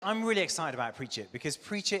I'm really excited about Preach It because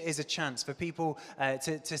Preach It is a chance for people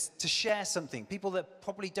to share something. People that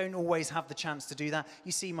probably don't always have the chance to do that.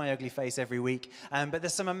 You see my ugly face every week, but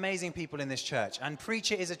there's some amazing people in this church. And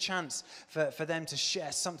Preach It is a chance for them to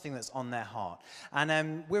share something that's on their heart.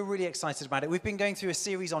 And we're really excited about it. We've been going through a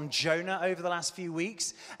series on Jonah over the last few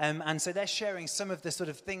weeks. And so they're sharing some of the sort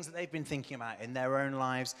of things that they've been thinking about in their own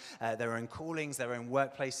lives, their own callings, their own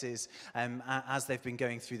workplaces, as they've been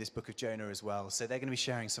going through this book of Jonah as well. So they're going to be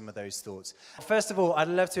sharing some of those thoughts. First of all, I'd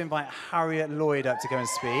love to invite Harriet Lloyd up to go and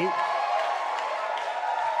speak.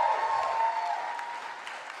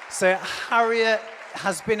 So Harriet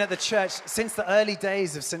has been at the church since the early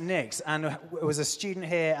days of St. Nick's and was a student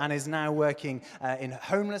here and is now working in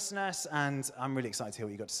homelessness. And I'm really excited to hear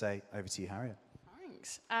what you've got to say. Over to you, Harriet.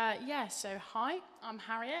 Thanks. So hi, I'm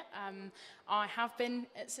Harriet. I have been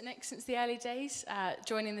at St. Nick's since the early days,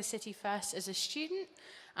 joining the city first as a student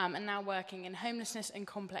and now working in homelessness and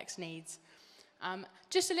complex needs.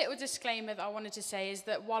 Just a little disclaimer that I wanted to say is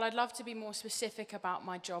that while I'd love to be more specific about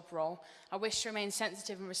my job role, I wish to remain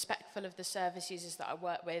sensitive and respectful of the service users that I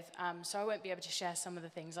work with, so I won't be able to share some of the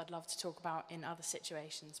things I'd love to talk about in other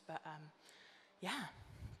situations, but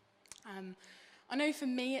I know for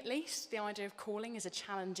me at least, the idea of calling is a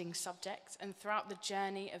challenging subject, and throughout the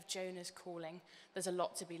journey of Jonah's calling, there's a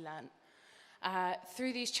lot to be learnt.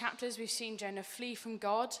 Through these chapters, we've seen Jonah flee from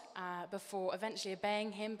God before eventually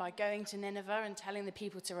obeying him by going to Nineveh and telling the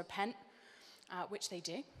people to repent, which they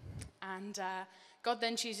do. And God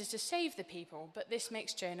then chooses to save the people, but this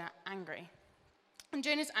makes Jonah angry. And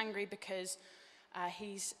Jonah's angry because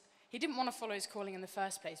he didn't want to follow his calling in the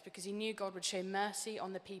first place because he knew God would show mercy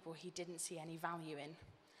on the people he didn't see any value in.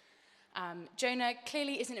 Jonah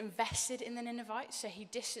clearly isn't invested in the Ninevites, so he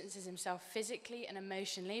distances himself physically and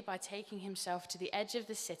emotionally by taking himself to the edge of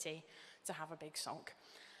the city to have a big sulk.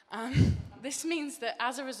 This means that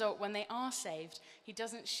as a result, when they are saved, he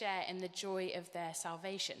doesn't share in the joy of their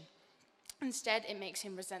salvation. Instead, it makes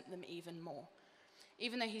him resent them even more.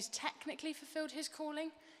 Even though he's technically fulfilled his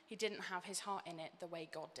calling, he didn't have his heart in it the way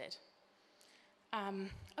God did.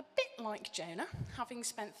 A bit like Jonah, having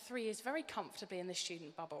spent 3 years very comfortably in the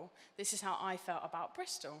student bubble, this is how I felt about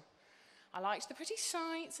Bristol. I liked the pretty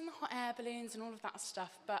sights and the hot air balloons and all of that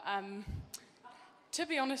stuff, but to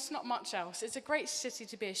be honest, not much else. It's a great city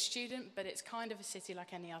to be a student, but it's kind of a city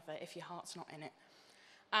like any other if your heart's not in it.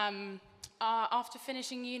 After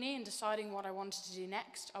finishing uni and deciding what I wanted to do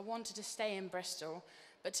next, I wanted to stay in Bristol,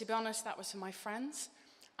 but to be honest, that was for my friends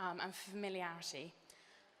and for familiarity.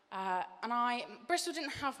 Bristol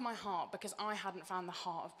didn't have my heart because I hadn't found the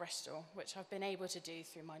heart of Bristol, which I've been able to do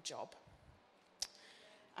through my job.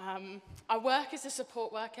 I work as a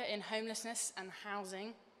support worker in homelessness and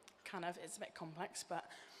housing. It's a bit complex, but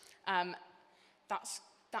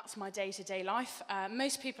that's my day-to-day life.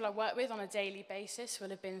 Most people I work with on a daily basis will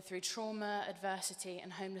have been through trauma, adversity,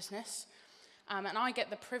 and homelessness. And I get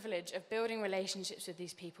the privilege of building relationships with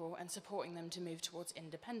these people and supporting them to move towards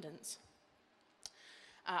independence.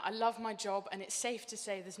 I love my job, and it's safe to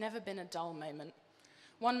say there's never been a dull moment.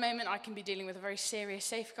 One moment I can be dealing with a very serious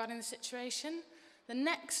safeguarding situation. The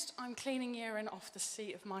next, I'm cleaning urine off the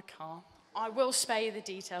seat of my car. I will spare you the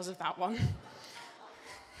details of that one.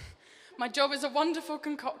 My job is a wonderful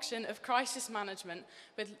concoction of crisis management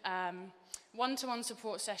with one-to-one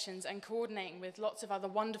support sessions and coordinating with lots of other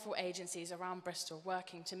wonderful agencies around Bristol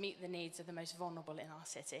working to meet the needs of the most vulnerable in our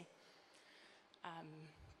city.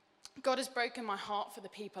 God has broken my heart for the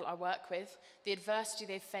people I work with, the adversity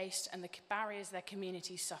they've faced, and the barriers their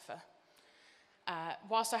communities suffer.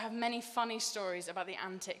 Whilst I have many funny stories about the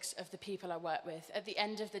antics of the people I work with, at the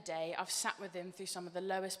end of the day, I've sat with them through some of the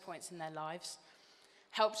lowest points in their lives,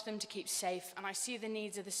 helped them to keep safe, and I see the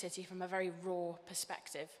needs of the city from a very raw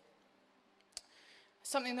perspective.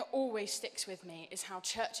 Something that always sticks with me is how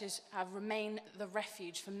churches have remained the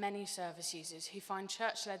refuge for many service users who find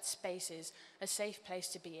church-led spaces a safe place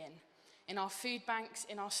to be in. In our food banks,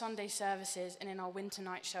 in our Sunday services, and in our winter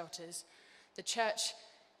night shelters, the church,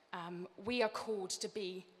 we are called to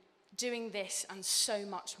be doing this and so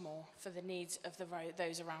much more for the needs of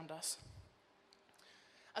those around us.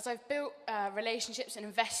 As I've built relationships and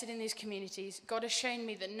invested in these communities, God has shown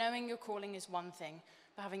me that knowing your calling is one thing,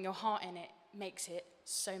 but having your heart in it makes it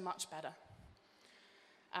so much better.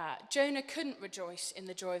 Jonah couldn't rejoice in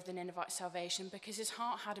the joy of the Ninevite salvation because his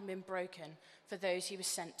heart hadn't been broken for those he was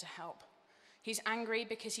sent to help. He's angry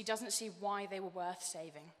because he doesn't see why they were worth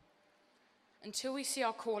saving. Until we see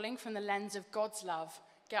our calling from the lens of God's love,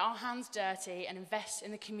 get our hands dirty and invest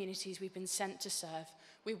in the communities we've been sent to serve,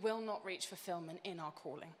 we will not reach fulfillment in our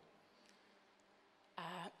calling.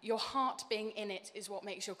 Your heart being in it is what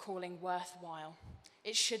makes your calling worthwhile.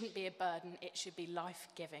 It shouldn't be a burden, it should be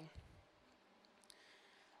life-giving.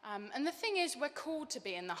 And the thing is, we're called to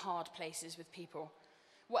be in the hard places with people.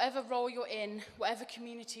 Whatever role you're in, whatever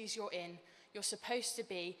communities you're in, you're supposed to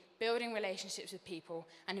be building relationships with people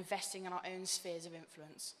and investing in our own spheres of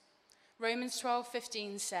influence. Romans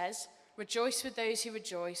 12:15 says, "Rejoice with those who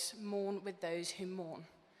rejoice, mourn with those who mourn."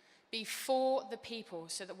 Be for the people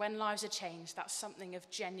so that when lives are changed, that's something of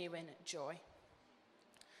genuine joy.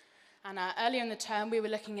 And earlier in the term, we were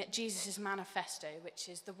looking at Jesus' manifesto, which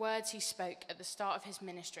is the words he spoke at the start of his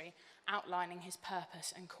ministry, outlining his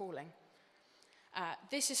purpose and calling.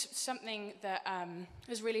 This is something that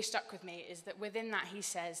has really stuck with me, is that within that he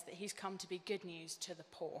says that he's come to be good news to the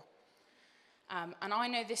poor. And I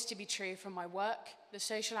know this to be true from my work, the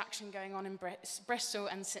social action going on in Bristol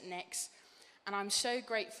and St Nick's, and I'm so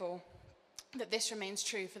grateful that this remains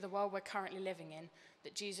true for the world we're currently living in,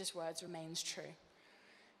 that Jesus' words remains true.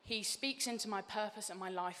 He speaks into my purpose and my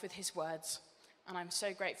life with his words, and I'm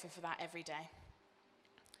so grateful for that every day.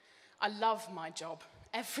 I love my job,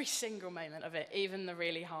 every single moment of it, even the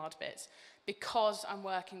really hard bits, because I'm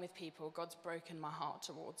working with people God's broken my heart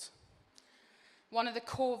towards. One of the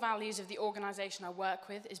core values of the organisation I work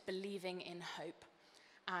with is believing in hope.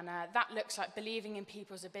 And that looks like believing in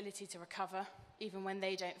people's ability to recover, even when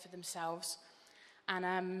they don't for themselves.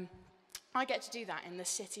 And I get to do that in the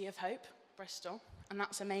City of Hope, Bristol, and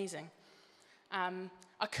that's amazing.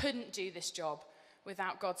 I couldn't do this job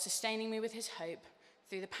without God sustaining me with his hope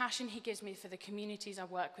through the passion he gives me for the communities I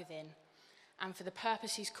work within and for the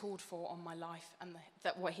purpose he's called for on my life and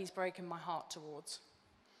that what he's broken my heart towards.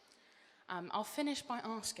 I'll finish by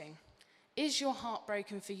asking, is your heart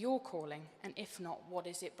broken for your calling? And if not, what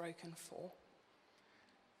is it broken for?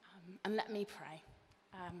 And let me pray.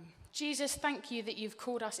 Jesus, thank you that you've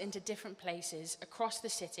called us into different places across the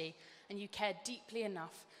city and you care deeply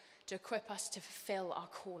enough to equip us to fulfill our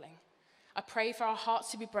calling. I pray for our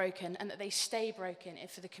hearts to be broken and that they stay broken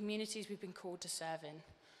for the communities we've been called to serve in,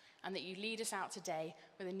 and that you lead us out today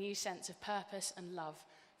with a new sense of purpose and love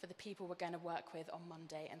for the people we're going to work with on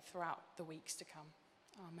Monday and throughout the weeks to come.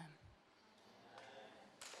 Amen.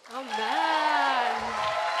 Amen.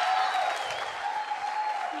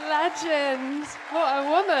 Legend. What a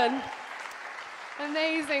woman.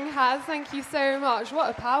 Amazing, Haz. Thank you so much. What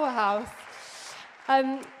a powerhouse.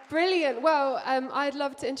 Brilliant. Well, I'd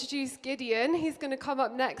love to introduce Gideon. He's going to come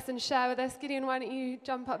up next and share with us. Gideon, why don't you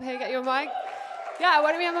jump up here, get your mic? Yeah,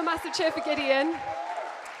 why don't we have a massive cheer for Gideon?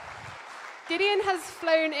 Gideon has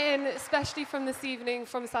flown in, especially from this evening,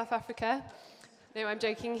 from South Africa. No, I'm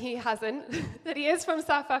joking, he hasn't. But he is from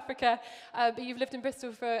South Africa. But you've lived in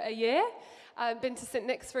Bristol for a year, been to St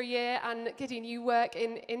Nick's for a year, and Gideon, you work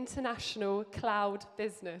in international cloud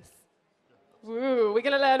business. Woo, we're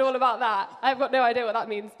going to learn all about that. I've got no idea what that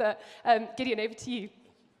means, but Gideon, over to you.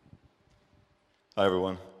 Hi,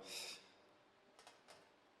 everyone.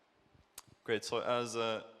 Great, so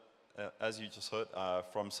as you just heard,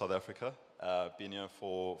 from South Africa, been here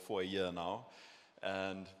for a year now,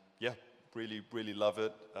 and yeah, really love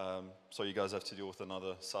it. So you guys have to deal with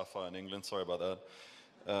another Sapphire in England, sorry about that.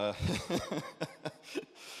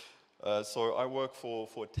 So I work for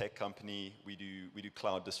a tech company. We do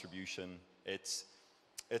cloud distribution. It's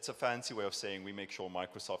a fancy way of saying we make sure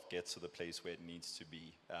Microsoft gets to the place where it needs to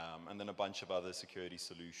be, and then a bunch of other security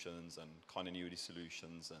solutions and continuity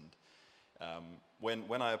solutions. And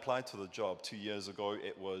when I applied to the job 2 years ago,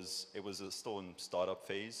 it was still in startup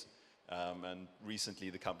phase, and recently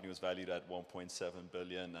the company was valued at 1.7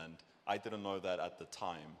 billion, and I didn't know that at the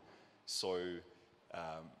time. So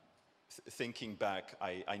thinking back,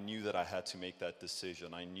 I knew that I had to make that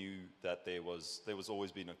decision. I knew that there was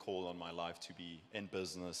always been a call on my life to be in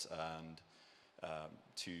business and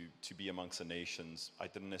to be amongst the nations. I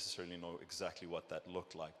didn't necessarily know exactly what that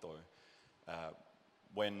looked like, though.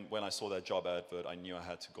 When I saw that job advert, I knew I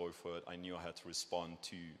had to go for it. I knew I had to respond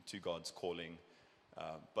to God's calling,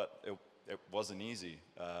 but it wasn't easy.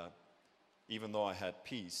 Even though I had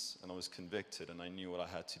peace and I was convicted and I knew what I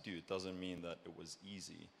had to do, it doesn't mean that it was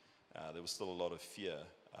easy. There was still a lot of fear.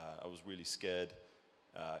 I was really scared.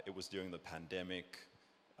 It was during the pandemic.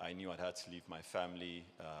 I knew I'd had to leave my family,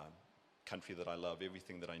 country that I love,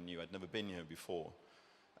 everything that I knew. I'd never been here before.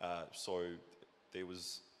 So there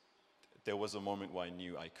was a moment where I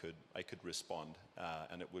knew I could respond,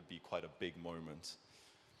 and it would be quite a big moment.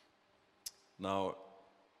 Now,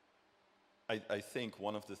 I think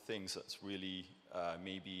one of the things that's really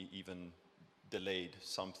maybe even delayed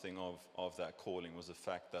something of that calling was the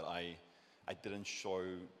fact that I didn't show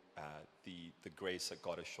the grace that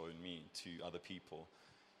God has shown me to other people.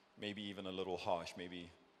 maybe even a little harsh,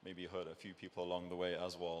 maybe hurt a few people along the way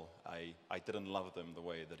as well. I didn't love them the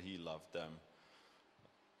way that he loved them.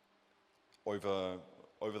 Over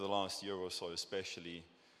the last year or so especially,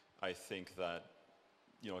 I think that,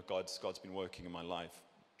 God's been working in my life,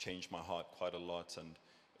 changed my heart quite a lot, and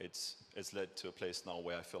it's led to a place now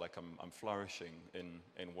where I feel like I'm flourishing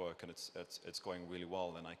in work, and it's going really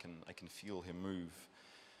well, and I can feel him move.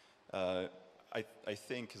 I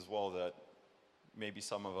think as well that maybe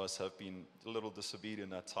some of us have been a little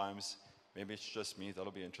disobedient at times. Maybe it's just me.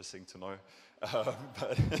 That'll be interesting to know.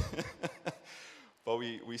 But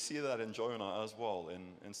we see that in Jonah as well.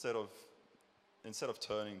 Instead of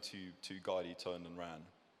turning to God, he turned and ran.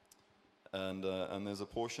 And there's a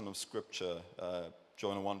portion of scripture,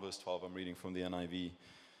 Jonah 1 verse 12, I'm reading from the NIV.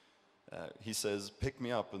 He says, "Pick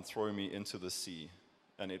me up and throw me into the sea,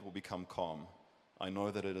 and it will become calm. I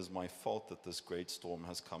know that it is my fault that this great storm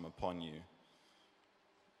has come upon you."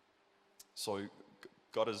 So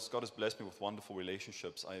God has blessed me with wonderful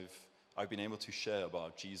relationships. I've been able to share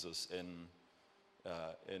about Jesus in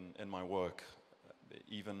my work,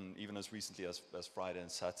 even as recently as Friday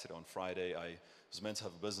and Saturday. On Friday, I was meant to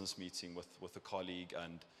have a business meeting with a colleague,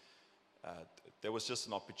 and there was just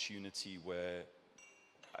an opportunity where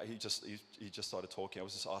he just started talking. I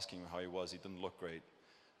was just asking him how he was. He didn't look great,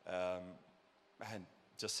 and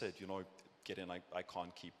just said, get in. I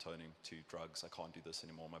can't keep turning to drugs. I can't do this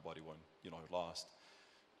anymore. My body won't, last.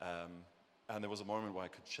 And there was a moment where I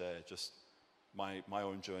could share just my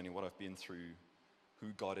own journey, what I've been through,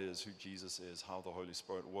 who God is, who Jesus is, how the Holy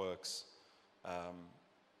Spirit works.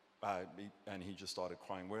 And he just started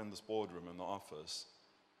crying. We're in this boardroom in the office,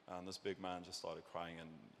 and this big man just started crying and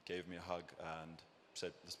gave me a hug and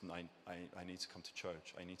said, "Listen, I need to come to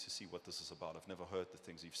church. I need to see what this is about. I've never heard the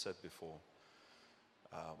things you've said before."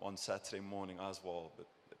 On Saturday morning as well, but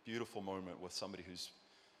a beautiful moment with somebody who's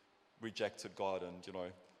rejected God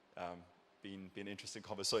and, been interesting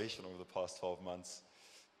conversation over the past 12 months.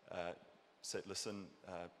 Said, "Listen,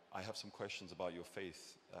 I have some questions about your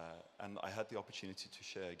faith." And I had the opportunity to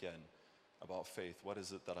share again about faith. What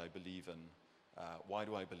is it that I believe in? Why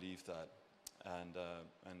do I believe that? And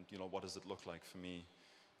what does it look like for me?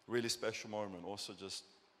 Really special moment. Also just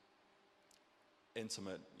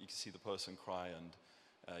intimate. You can see the person cry, and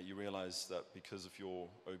you realize that because of your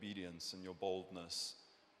obedience and your boldness,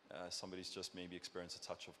 somebody's just maybe experienced a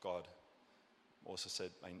touch of God. Also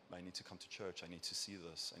said, I need to come to church. I need to see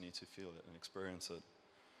this. I need to feel it and experience it.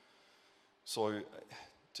 So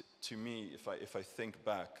to me, if I think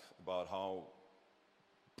back about how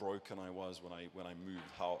broken I was when I moved,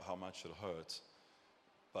 how much it hurt,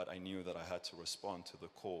 but I knew that I had to respond to the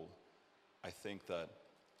call. I think that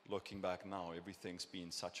looking back now, everything's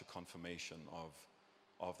been such a confirmation of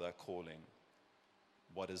that calling.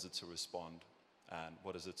 What is it to respond, and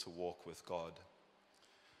what is it to walk with God?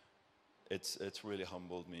 It's really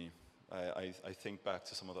humbled me. I think back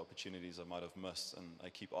to some of the opportunities I might have missed, and I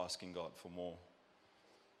keep asking God for more.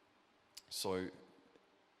 So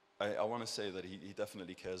I want to say that he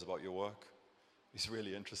definitely cares about your work. He's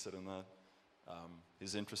really interested in that.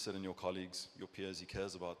 He's interested in your colleagues, your peers. He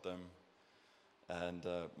cares about them. And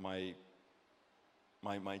my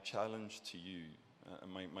challenge to you,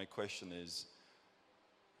 my question is,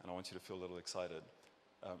 and I want you to feel a little excited,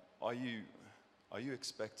 are you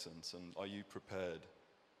expectant, and are you prepared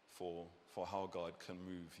for how God can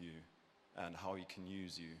move you and how he can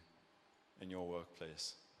use you in your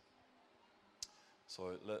workplace?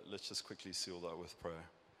 So let's just quickly seal that with prayer.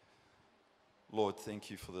 Lord, thank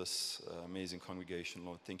you for this amazing congregation.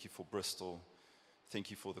 Lord, thank you for Bristol. Thank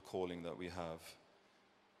you for the calling that we have.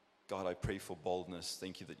 God, I pray for boldness.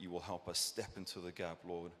 Thank you that you will help us step into the gap,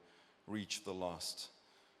 Lord. Reach the lost.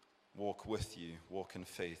 Walk with you. Walk in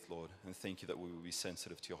faith, Lord. And thank you that we will be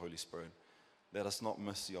sensitive to your Holy Spirit. Let us not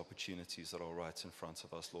miss the opportunities that are right in front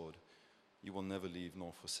of us, Lord. You will never leave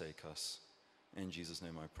nor forsake us. In Jesus'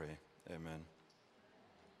 name I pray. Amen.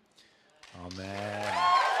 Amen.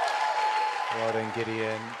 Well done,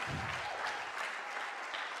 Gideon.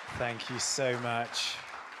 Thank you so much.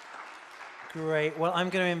 Great. Well, I'm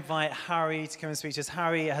going to invite Harry to come and speak to us.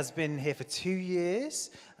 Harry has been here for 2 years,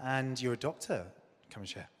 and you're a doctor. Come and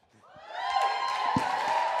share.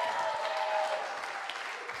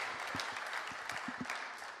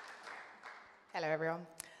 Hello, everyone.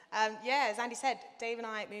 As Andy said, Dave and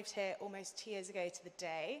I moved here almost 2 years ago to the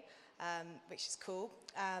day, which is cool.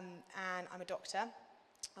 And I'm a doctor.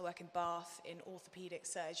 I work in Bath in orthopedic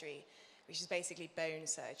surgery, which is basically bone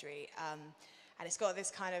surgery. And it's got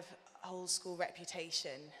this kind of old school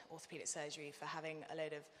reputation, orthopedic surgery, for having a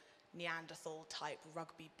load of Neanderthal type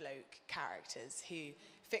rugby bloke characters who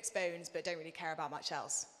fix bones but don't really care about much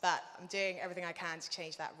else. But I'm doing everything I can to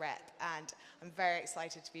change that rep, and I'm very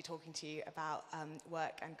excited to be talking to you about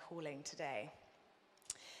work and calling today.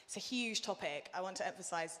 It's a huge topic. I want to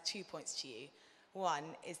emphasize 2 points to you. One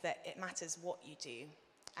is that it matters what you do,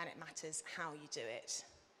 and it matters how you do it.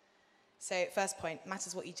 So first point,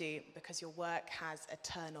 matters what you do because your work has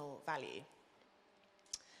eternal value.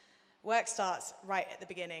 Work starts right at the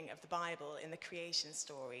beginning of the Bible in the creation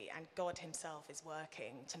story, and God himself is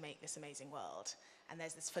working to make this amazing world. And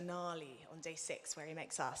there's this finale on day 6 where he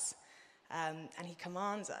makes us. And he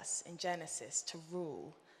commands us in Genesis to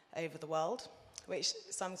rule over the world, which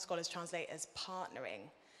some scholars translate as partnering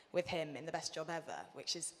with him in the best job ever,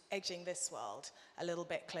 which is edging this world a little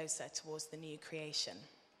bit closer towards the new creation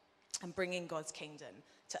and bringing God's kingdom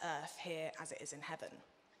to earth here as it is in heaven.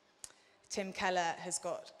 Tim Keller has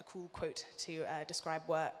got a cool quote to describe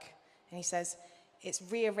work, and he says, "It's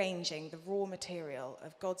rearranging the raw material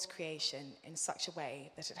of God's creation in such a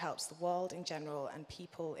way that it helps the world in general and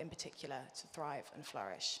people in particular to thrive and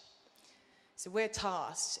flourish." So we're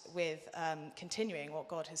tasked with continuing what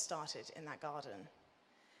God has started in that garden.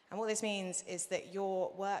 And what this means is that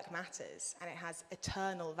your work matters, and it has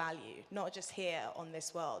eternal value, not just here on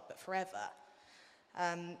this world, but forever.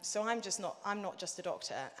 So I'm not just a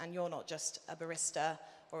doctor, and you're not just a barista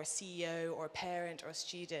or a CEO or a parent or a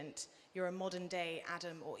student. You're a modern day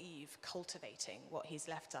Adam or Eve cultivating what he's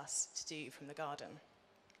left us to do from the garden.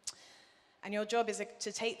 And your job is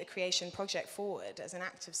to take the creation project forward as an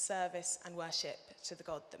act of service and worship to the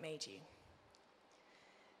God that made you.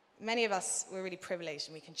 Many of us, we're really privileged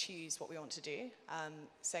and we can choose what we want to do.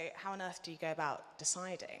 So how on earth do you go about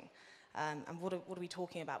deciding? And what are we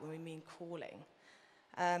talking about when we mean calling?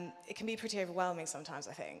 It can be pretty overwhelming sometimes,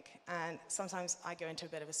 I think. And sometimes I go into a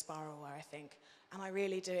bit of a spiral where I think, am I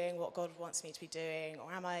really doing what God wants me to be doing?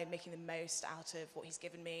 Or am I making the most out of what he's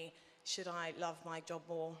given me? Should I love my job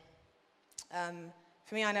more?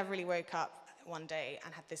 For me, I never really woke up one day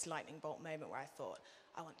and had this lightning bolt moment where I thought,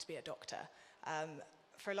 I want to be a doctor.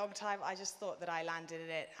 For a long time, I just thought that I landed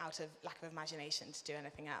in it out of lack of imagination to do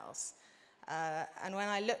anything else. And when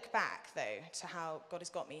I look back, though, to how God has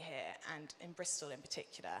got me here, and in Bristol in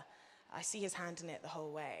particular, I see his hand in it the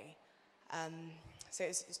whole way. So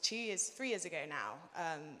it's 3 years ago now.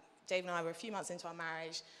 Dave and I were a few months into our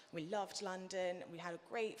marriage. We loved London. We had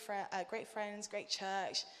great friends, great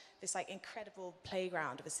church, this like incredible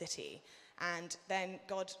playground of a city. And then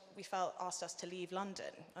God, we felt, asked us to leave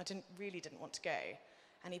London. I really didn't want to go.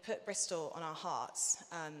 And he put Bristol on our hearts.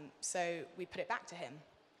 So we put it back to him.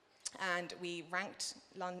 And we ranked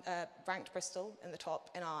Bristol in the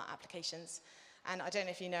top in our applications. And I don't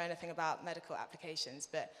know if you know anything about medical applications,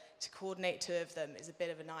 but to coordinate 2 of them is a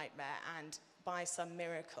bit of a nightmare. And by some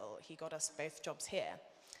miracle, he got us both jobs here.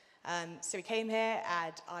 So we came here,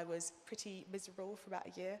 and I was pretty miserable for about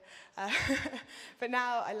a year. But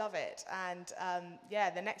now I love it. And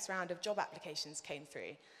the next round of job applications came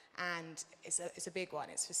through. And it's a big one.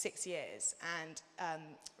 It's for 6 years, and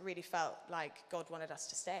really felt like God wanted us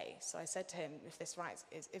to stay. So I said to him, if this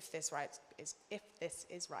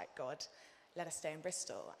is right, God, let us stay in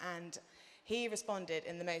Bristol. And he responded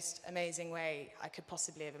in the most amazing way I could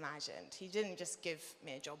possibly have imagined. He didn't just give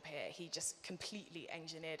me a job here. He just completely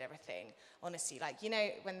engineered everything. Honestly, like, you know,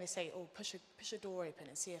 when they say, oh, push a door open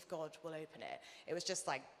and see if God will open it. It was just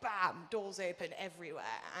like, bam, doors open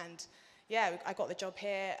everywhere. And yeah, I got the job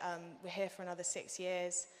here. We're here for another 6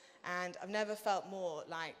 years. And I've never felt more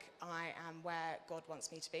like I am where God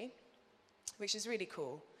wants me to be, which is really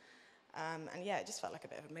cool. And yeah, it just felt like a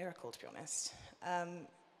bit of a miracle, to be honest.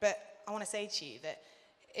 But I want to say to you that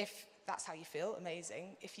if that's how you feel,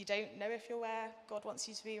 amazing. If you don't know if you're where God wants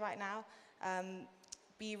you to be right now,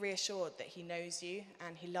 be reassured that he knows you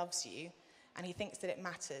and he loves you and he thinks that it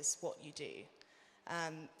matters what you do.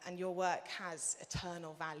 And your work has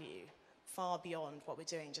eternal value, far beyond what we're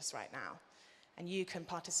doing just right now. And you can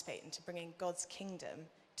participate into bringing God's kingdom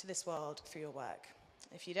to this world through your work.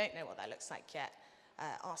 If you don't know what that looks like yet,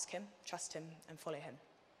 ask him, trust him, and follow him.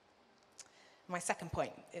 My second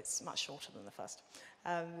point, it's much shorter than the first,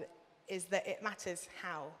 is that it matters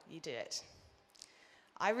how you do it.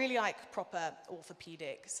 I really like proper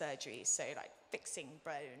orthopedic surgery, so like fixing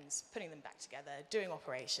bones, putting them back together, doing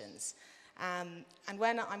operations. And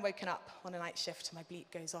when I'm woken up on a night shift, my bleep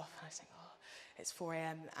goes off, and I think, oh, it's 4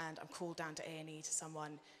 a.m., and I'm called down to A&E to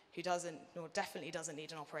someone who definitely doesn't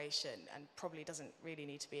need an operation, and probably doesn't really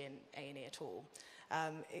need to be in A&E at all.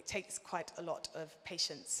 It takes quite a lot of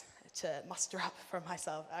patience to muster up from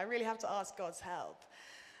myself. I really have to ask God's help.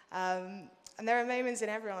 And there are moments in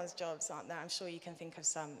everyone's jobs, aren't there? I'm sure you can think of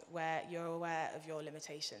some where you're aware of your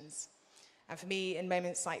limitations. And for me, in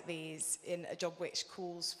moments like these, in a job which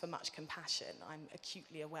calls for much compassion, I'm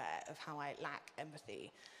acutely aware of how I lack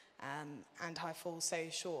empathy and how I fall so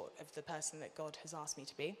short of the person that God has asked me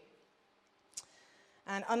to be.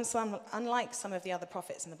 And unlike some of the other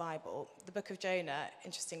prophets in the Bible, the book of Jonah,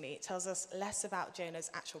 interestingly, tells us less about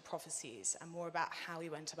Jonah's actual prophecies and more about how he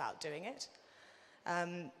went about doing it.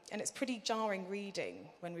 And it's pretty jarring reading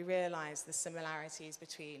when we realize the similarities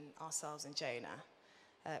between ourselves and Jonah,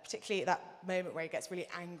 particularly at that moment where he gets really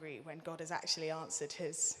angry when God has actually answered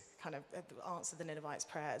the Ninevites'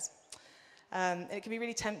 prayers. It can be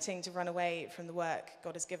really tempting to run away from the work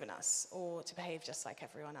God has given us or to behave just like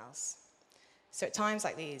everyone else. So at times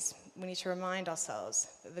like these, we need to remind ourselves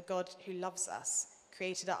that the God who loves us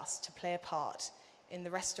created us to play a part in the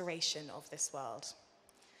restoration of this world.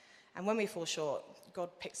 And when we fall short, God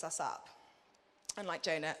picks us up. And like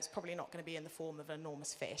Jonah, it's probably not going to be in the form of an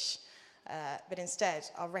enormous fish, but instead,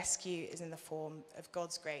 our rescue is in the form of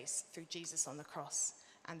God's grace through Jesus on the cross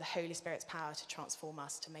and the Holy Spirit's power to transform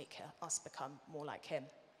us, to make us become more like him.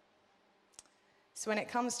 So when it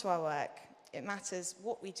comes to our work, it matters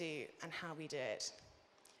what we do and how we do it.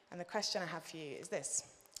 And the question I have for you is this: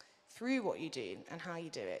 through what you do and how you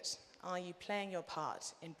do it, are you playing your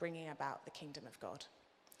part in bringing about the kingdom of God?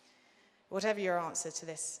 Whatever your answer to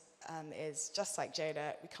this is, just like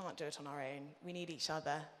Jonah, we can't do it on our own. We need each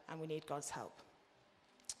other and we need God's help.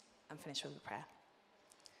 And finish with a prayer.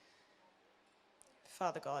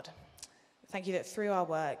 Father God, thank you that through our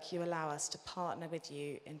work you allow us to partner with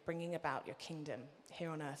you in bringing about your kingdom here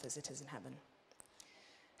on earth as it is in heaven.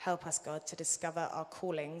 Help us, God, to discover our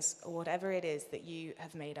callings or whatever it is that you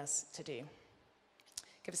have made us to do.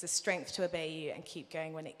 Give us the strength to obey you and keep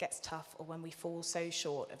going when it gets tough or when we fall so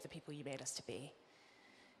short of the people you made us to be.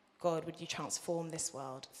 God, would you transform this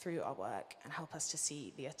world through our work and help us to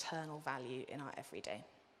see the eternal value in our everyday.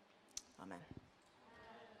 Amen.